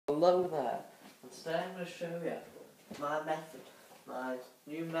hello there, and today I'm going to show you my method, my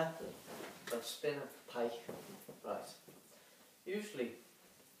new method of spinning pike. Right, usually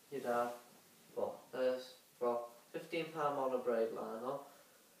you'd have, there's got £15 on a braid line on,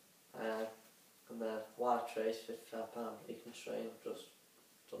 and then wire trace, £55 beacon strain, just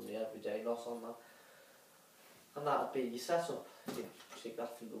done the everyday knot on that, and that would be your setup. You'd take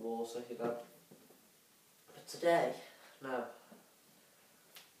that through the water, you'd have. But today, now,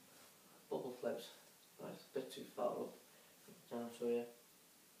 bubble float. Right, it's a bit too far up. Down to here.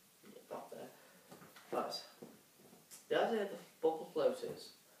 Yeah, back there. Right. The idea of the bubble float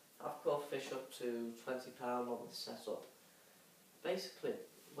is, I've caught fish up to £20 on the setup. Basically,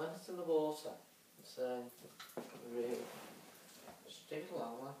 when it's in the water, it's really just dig it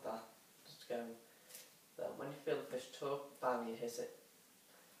along like that. Just going. Then when you feel the fish tug, bang, you hit it.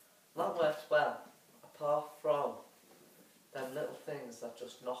 And that works well, apart from them little things that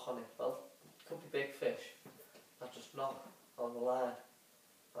just knock on it. Well, it could be big fish that just knock on the line,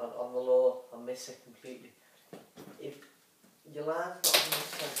 on the lure, and miss it completely. If your line's not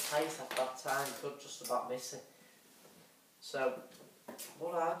 100% tight at that time, you could just about miss it. So,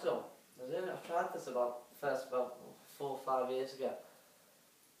 what I've done is, I've tried this about 4 or 5 years ago.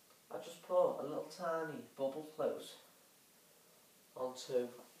 I just put a little tiny bubble float onto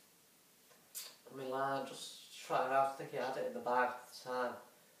my line, just trying out, thinking I had it in the bag at the time,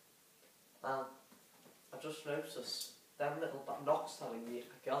 and I just noticed them little knocks that I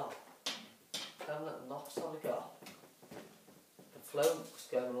got, the float was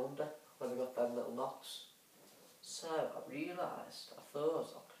going under when I got them little knocks. So I realised, I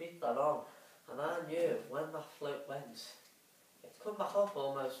thought I'll keep that on, and I knew when that float went, it'd come back up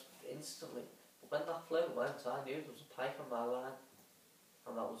almost instantly. When that float went, I knew there was a pike on my line,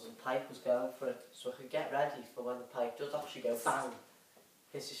 and that was the pike was going for it, so I could get ready for when the pike does actually go bang,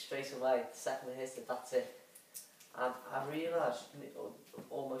 hits you straight away. The second it hits it, that's it. And I realised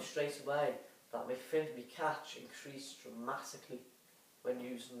almost straight away that my catch increased dramatically when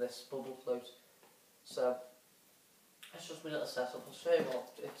using this bubble float. So it's just my little setup. I'll show you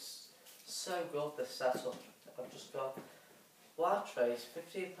what, it's so good, this setup. I've just got wire trace,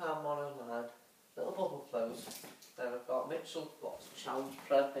 £15 monoline, little bubble float. Then I've got Mitchell Challenge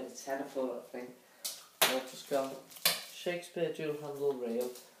Pro, maybe 10 foot I think. And I've just got Shakespeare dual handle reel,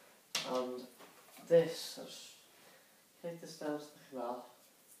 and this, I'll just take this down to the canal.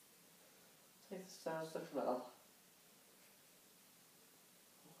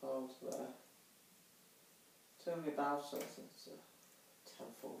 Hook on to there. It's only about, so I think it's a 10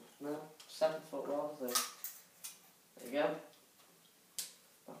 foot, no, 7 foot rather than. There you go.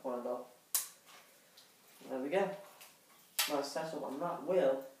 Back one off. There we go. Nice setup, and that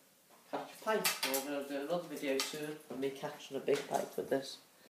will catch a pike. We're going to do another video soon of me catching a big pike with this.